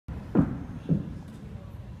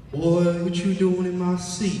boy, what you doing in my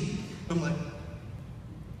seat? I'm like,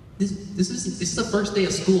 this is the first day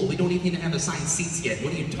of school. We don't even have assigned seats yet.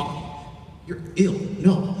 What are you talking? You're ill.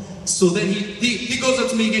 No. So then he goes up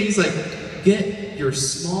to me again. He's like, get your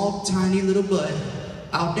small, tiny little butt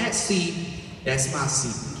out that seat. That's my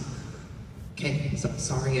seat. Okay,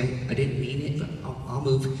 sorry, I didn't mean it, but I'll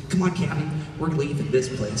move. Come on, Captain, we're leaving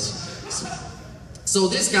this place. So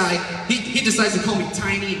this guy, he decides to call me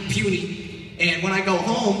tiny and puny. And when I go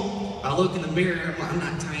home, I look in the mirror, I'm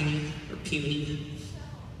not tiny or puny.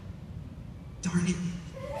 Darn it.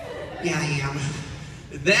 Yeah, I am.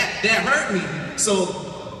 That hurt me. So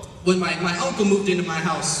when my uncle moved into my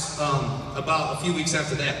house about a few weeks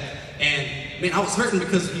after that, and man, I was hurting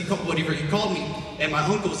because he called me, and my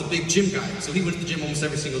uncle was a big gym guy, so he went to the gym almost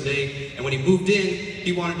every single day. And when he moved in,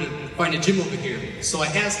 he wanted to find a gym over here. So I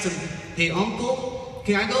asked him, "Hey, Uncle,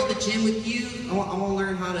 can I go to the gym with you? I want to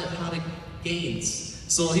learn how to gains."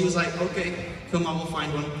 So he was like, "Okay, come on, we'll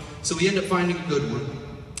find one." So we ended up finding a good one.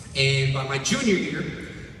 And by my junior year,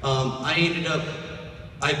 I ended up.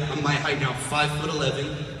 I'm my height now,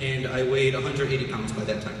 5'11", and I weighed 180 pounds by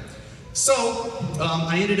that time. So,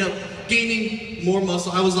 I ended up gaining more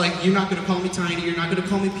muscle. I was like, you're not gonna call me tiny, you're not gonna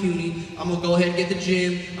call me puny, I'm gonna go ahead and get the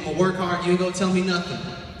gym, I'm gonna work hard, you ain't gonna tell me nothing.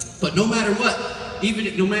 But no matter what,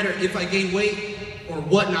 no matter if I gain weight or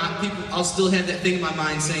whatnot, I'll still have that thing in my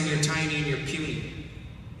mind saying you're tiny and you're puny.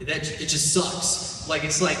 It just sucks. Like,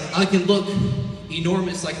 it's like, I can look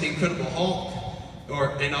enormous like the Incredible Hulk,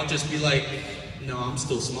 and I'll just be like, no, I'm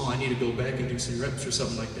still small, I need to go back and do some reps or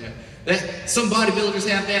something like that. Some bodybuilders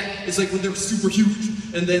have that. It's like when they're super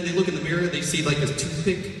huge, and then they look in the mirror, they see like a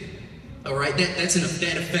toothpick. All right, that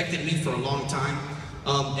affected me for a long time.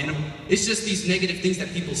 And it's just these negative things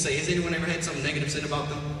that people say. Has anyone ever had something negative said about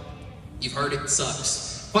them? You've heard it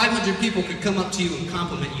sucks. 500 people could come up to you and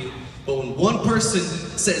compliment you, but when one person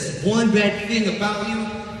says one bad thing about you,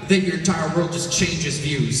 then your entire world just changes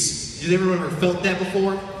views. You ever felt that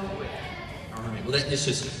before? Well, it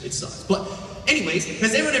sucks. But anyways,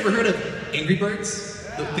 has anyone ever heard of Angry Birds?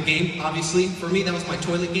 The game, obviously. For me, that was my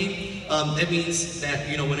toilet game. That means that,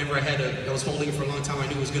 whenever I was holding it for a long time, I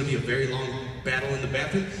knew it was going to be a very long battle in the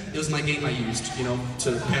bathroom. It was my game I used,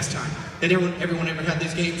 to pass time. And everyone ever had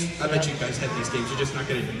these games? I bet you guys had these games. You're just not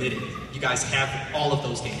going to admit it. You guys have all of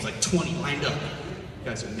those games, like 20 lined up. You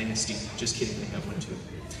guys are nasty. Just kidding, I have one too.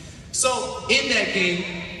 So, in that game,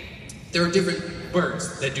 there are different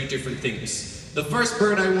birds that do different things. The first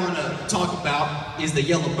bird I want to talk about is the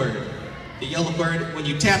yellow bird. The yellow bird, when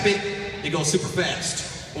you tap it, it goes super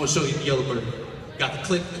fast. I want to show you the yellow bird. Got the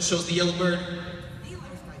clip that shows the yellow bird?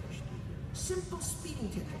 Simple speeding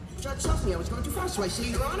ticket. Judge tells me I was going too fast, so I say,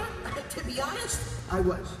 Your Honor, to be honest, I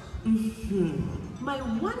was. My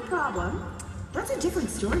one problem, that's a different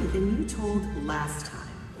story than you told last time.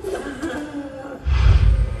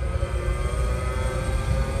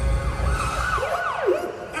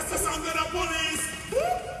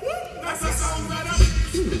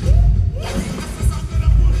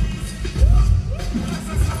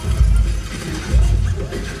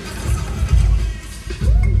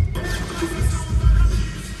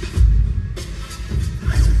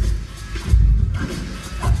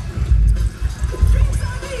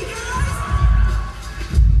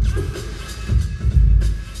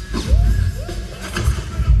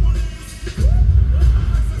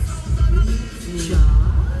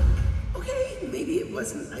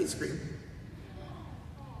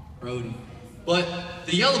 But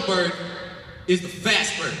the yellow bird is the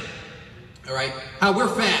fast bird, all right? How we're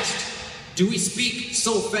fast. Do we speak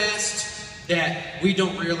so fast that we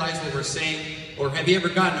don't realize what we're saying? Or have you ever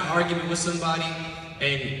gotten in an argument with somebody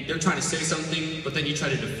and they're trying to say something, but then you try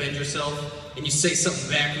to defend yourself and you say something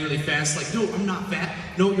back really fast, like, no, I'm not fat.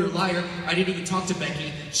 No, you're a liar. I didn't even talk to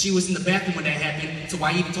Becky. She was in the bathroom when that happened, so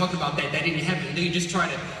why even talk about that? That didn't happen. And then you just try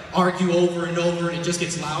to argue over and over, and it just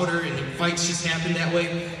gets louder, and the fights just happen that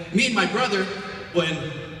way. Me and my brother, when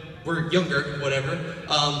we're younger, whatever,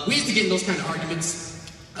 we used to get in those kind of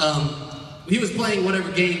arguments. He was playing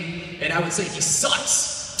whatever game, and I would say, he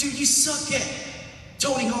sucks. Dude, you suck at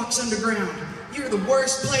Tony Hawk's Underground. You're the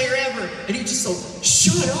worst player ever. And he'd just so,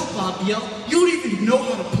 shut up, Abdiel. You don't even know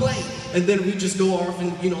how to play. And then we'd just go off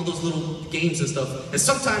and, those little games and stuff. And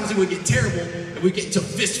sometimes it would get terrible, and we'd get into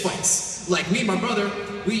fist fights. Like me and my brother,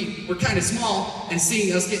 we were kind of small, and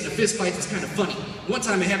seeing us get into fist fights was kind of funny. One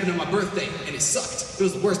time it happened on my birthday, and it sucked. It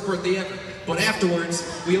was the worst birthday ever. But afterwards,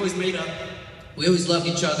 we always made up. We always loved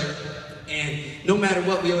each other. And no matter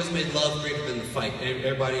what, we always made love greater than the fight.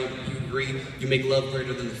 Everybody, you agree, you make love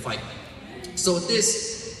greater than the fight. So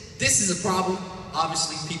this is a problem,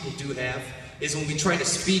 obviously people do have, is when we try to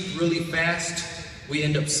speak really fast we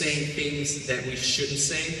end up saying things that we shouldn't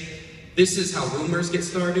say. This is how rumors get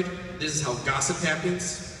started. This is how gossip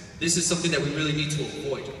happens. This is something that we really need to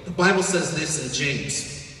avoid. The Bible says this in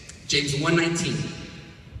James 1:19.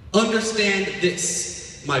 Understand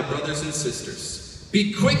this, my brothers and sisters.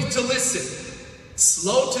 Be quick to listen,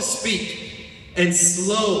 slow to speak, and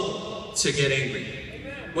slow to get angry.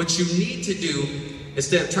 What you need to do,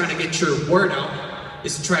 instead of trying to get your word out,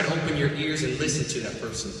 is to try to open your ears and listen to that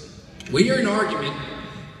person. When you're in an argument,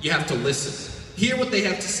 you have to listen. Hear what they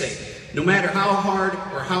have to say. No matter how hard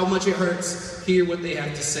or how much it hurts, hear what they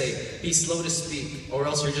have to say. Be slow to speak, or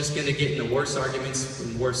else you're just going to get into worse arguments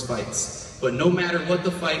and worse fights. But no matter what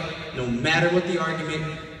the fight, no matter what the argument,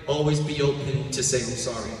 always be open to say, I'm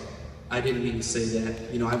sorry. I didn't mean to say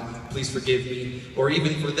that. You know, please forgive me. Or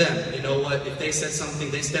even for them, you know what? If they said something,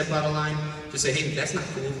 they step out of line, just say, hey, that's not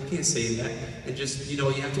cool. You can't say that. And just, you know,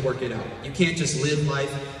 you have to work it out. You can't just live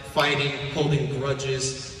life fighting, holding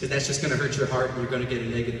grudges, because that's just going to hurt your heart and you're going to get a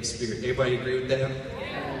negative spirit. Everybody agree with that?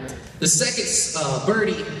 Yeah. The second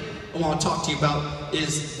birdie I want to talk to you about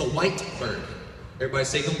is the white bird. Everybody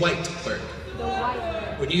say the white bird. The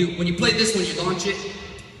white bird. When you play this one, you launch it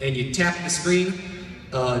and you tap the screen,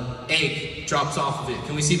 egg drops off of it.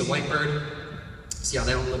 Can we see the white bird? See how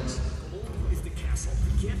that one looks? Is the castle.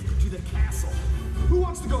 Get to the castle. Who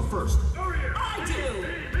wants to go first? Over here. I do.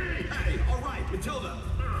 Hey, all right, Matilda.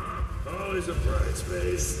 Always a bright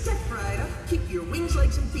space. Step right up. Keep your wings,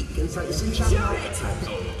 legs, and feet inside the sunshine. Shoot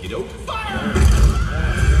it! You know, fire!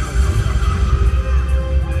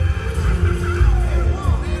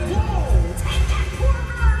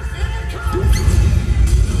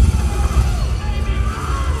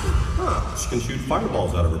 She can shoot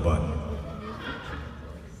fireballs out of her butt.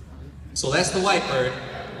 So that's the white bird.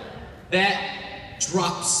 That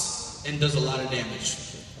drops and does a lot of damage.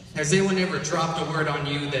 Has anyone ever dropped a word on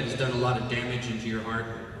you that has done a lot of damage into your heart?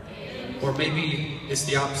 Or maybe it's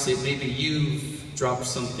the opposite. Maybe you've dropped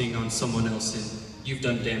something on someone else and you've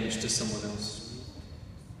done damage to someone else.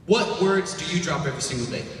 What words do you drop every single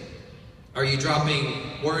day? Are you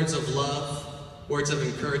dropping words of love, words of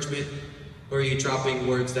encouragement, or are you dropping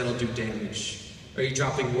words that'll do damage? Are you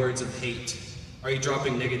dropping words of hate? Are you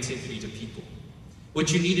dropping negativity to people?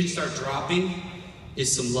 What you need to start dropping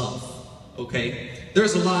is some love, okay?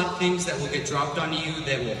 There's a lot of things that will get dropped on you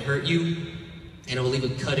that will hurt you, and it will leave a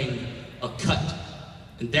cut,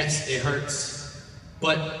 and it hurts.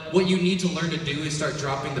 But what you need to learn to do is start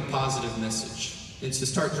dropping the positive message, and to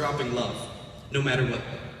start dropping love, no matter what.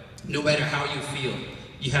 No matter how you feel,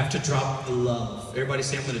 you have to drop the love. Everybody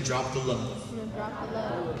say, I'm going to drop the love. I'm gonna drop the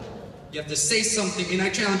love. You have to say something, and I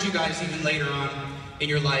challenge you guys even later on in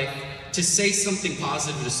your life to say something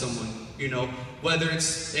positive to someone, you know, whether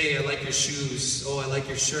it's, hey, I like your shoes, oh, I like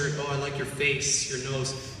your shirt, oh, I like your face, your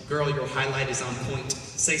nose, girl, your highlight is on point.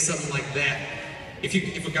 Say something like that. If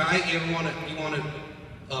a guy, you want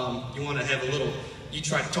to have a little, you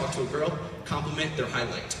try to talk to a girl, compliment their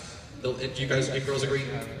highlight. You girls agree?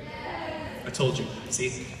 I told you,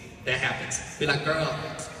 see, that happens. Be like, girl,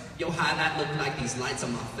 your highlight look like these lights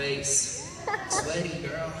on my face. Sweaty,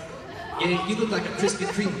 girl. Yeah, you look like a Krispy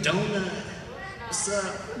Kreme donut. What's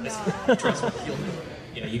up? No. Trust me,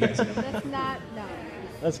 yeah, you guys know. That's not, no.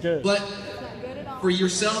 That's good. But That's not good at all. for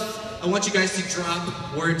yourself, I want you guys to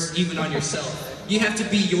drop words even on yourself. You have to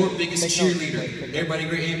be your biggest cheerleader. Everybody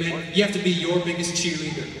agree, amen? You have to be your biggest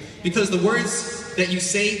cheerleader. Because the words that you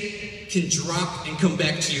say can drop and come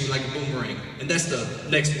back to you like a boomerang. And that's the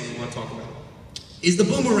next one I want to talk about. Is the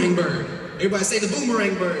boomerang bird. Everybody say the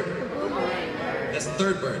boomerang bird. The boomerang bird. That's the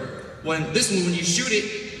third bird. When you shoot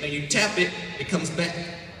it and you tap it, it comes back.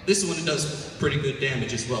 This one, it does pretty good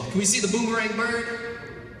damage as well. Can we see the boomerang bird?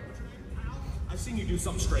 I've seen you do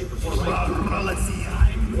something straight before, right? Let's see.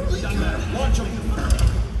 Doesn't matter. Launch him.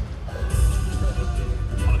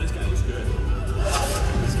 Oh, this guy looks good.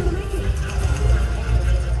 Who's gonna make it?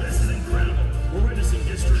 This is incredible. We're witnessing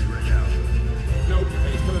history right now. Nope,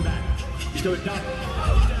 he's coming back. He's going down.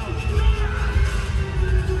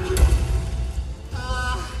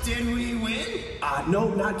 Did we win? No,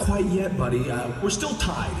 not quite yet, buddy. We're still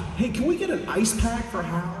tied. Hey, can we get an ice pack for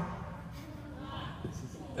Hal?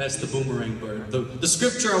 That's the boomerang bird. The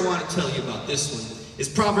scripture I want to tell you about this one is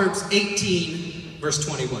Proverbs 18, verse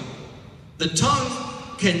 21. The tongue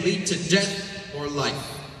can lead to death or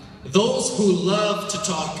life. Those who love to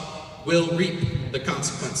talk will reap the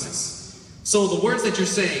consequences. So the words that you're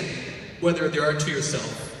saying, whether they are to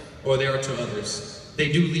yourself or they are to others,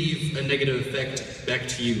 they do leave a negative effect back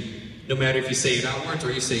to you, no matter if you say it outwards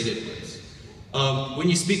or you say it inwards. When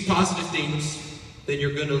you speak positive things, then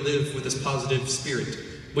you're going to live with this positive spirit.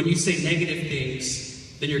 When you say negative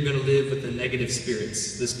things, then you're going to live with the negative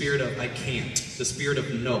spirits. The spirit of I can't, the spirit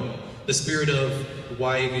of no, the spirit of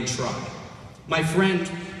why even try. My friend,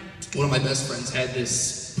 one of my best friends, had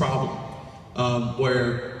this problem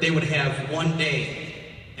where they would have one day,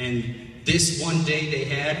 and this one day they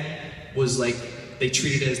had was like they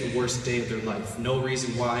treated it as the worst day of their life. No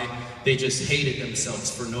reason why. They just hated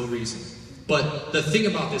themselves for no reason. But the thing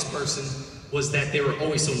about this person was that they were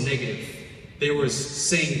always so negative. They were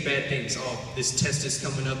saying bad things. Oh, this test is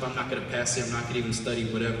coming up. I'm not going to pass it. I'm not going to even study,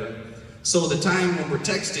 whatever. So the time when we're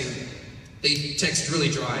texting, they text really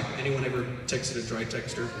dry. Anyone ever texted a dry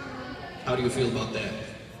texter? How do you feel about that?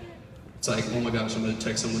 It's like, oh my gosh, I'm going to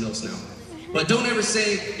text someone else now. But don't ever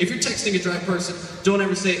say, if you're texting a dry person, don't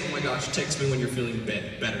ever say, oh my gosh, text me when you're feeling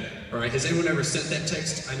better. All right, has anyone ever sent that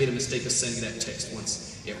text? I made a mistake of sending that text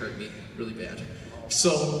once. It hurt me really bad.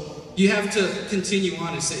 So you have to continue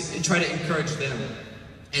on and say, and try to encourage them.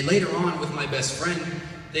 And later on with my best friend,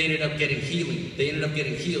 they ended up getting healing. They ended up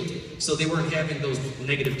getting healed. So they weren't having those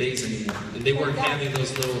negative days anymore. And they weren't having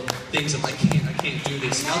those little things of, I can't do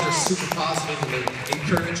this. Now they're super positive and they're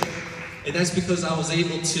encouraging. And that's because I was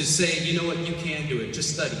able to say, you know what, you can do it.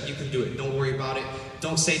 Just study, you can do it. Don't worry about it.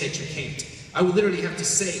 Don't say that you can't. I would literally have to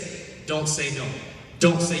say, don't say no.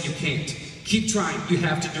 Don't say you can't. Keep trying, you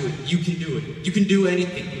have to do it. You can do it. You can do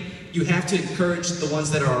anything. You have to encourage the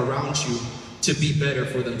ones that are around you to be better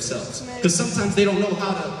for themselves. Because sometimes they don't know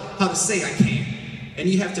how to say I can. And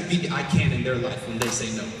you have to be the I can in their life when they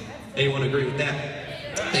say no. Anyone agree with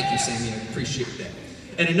that? Thank you, Sammy, I appreciate that.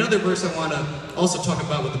 And another verse I want to also talk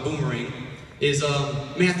about with the boomerang is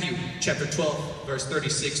Matthew chapter 12, verse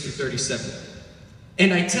 36 through 37.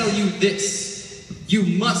 And I tell you this, you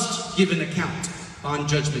must give an account on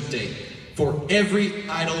Judgment Day for every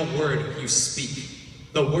idle word you speak.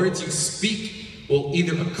 The words you speak will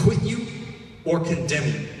either acquit you or condemn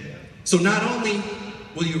you. So not only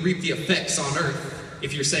will you reap the effects on earth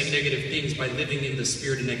if you're saying negative things by living in the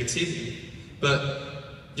spirit of negativity, but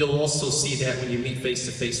you'll also see that when you meet face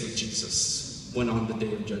to face with Jesus when on the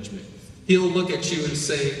day of judgment. He'll look at you and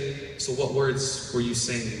say, so what words were you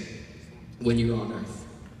saying when you were on earth?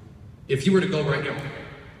 If you were to go right now,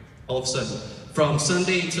 all of a sudden, from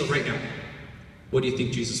Sunday until right now, what do you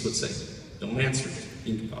think Jesus would say? Don't answer it.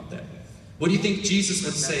 Think about that. What do you think Jesus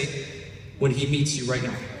would say when he meets you right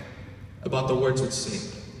now about the words would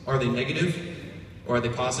say? Are they negative or are they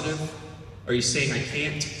positive? Are you saying I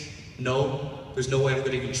can't? No. There's no way I'm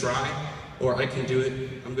going to even try, or I can do it,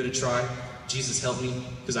 I'm going to try. Jesus, help me,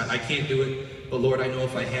 because I can't do it, but Lord, I know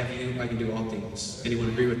if I have you, I can do all things. Anyone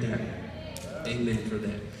agree with that? Amen for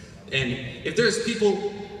that. And if there's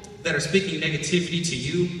people that are speaking negativity to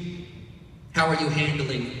you, how are you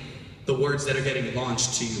handling the words that are getting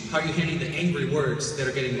launched to you? How are you handling the angry words that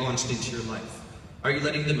are getting launched into your life? Are you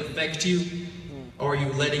letting them affect you, or are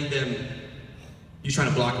you letting them, you trying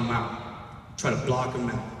to block them out? Try to block them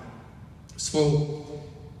out. So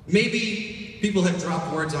maybe people have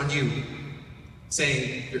dropped words on you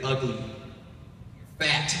saying you're ugly, you're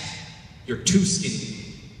fat, you're too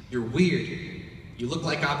skinny, you're weird, you look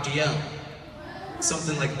like Abdiel,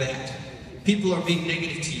 something like that. People are being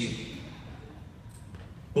negative to you.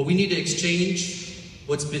 But we need to exchange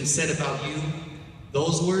what's been said about you,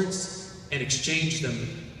 those words, and exchange them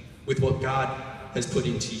with what God has put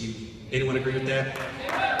into you. Anyone agree with that?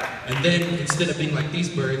 And then instead of being like these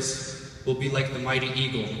birds, we'll be like the mighty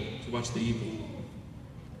eagle. If you watch the eagle.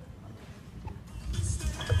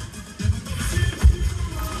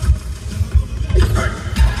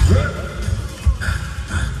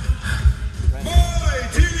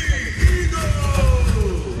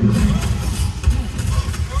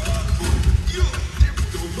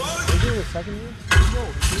 Mighty Eagle!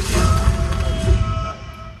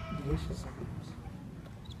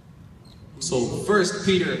 So 1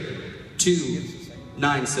 Peter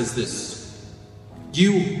 2:9 says this: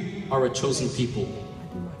 you are a chosen people.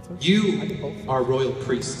 You are royal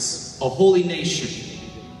priests, a holy nation,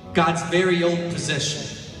 God's very own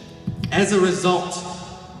possession. As a result,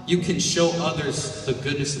 you can show others the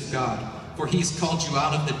goodness of God, for he's called you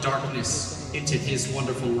out of the darkness into his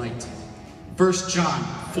wonderful light. 1 John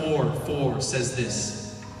 4:4 says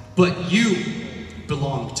this: but you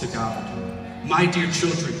belong to God. My dear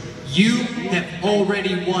children, you have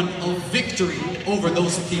already won a victory over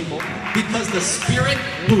those people, because the spirit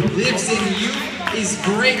who lives in you is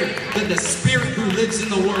greater than the spirit who lives in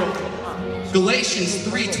the world. Galatians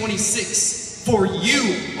 3:26, for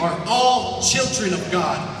you are all children of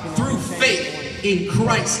God through faith in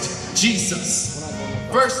Christ Jesus.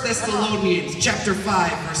 1 Thessalonians chapter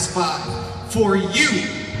 5, verse 5, for you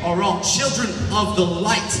are all children of the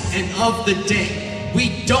light and of the day.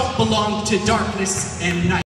 We don't belong to darkness and night.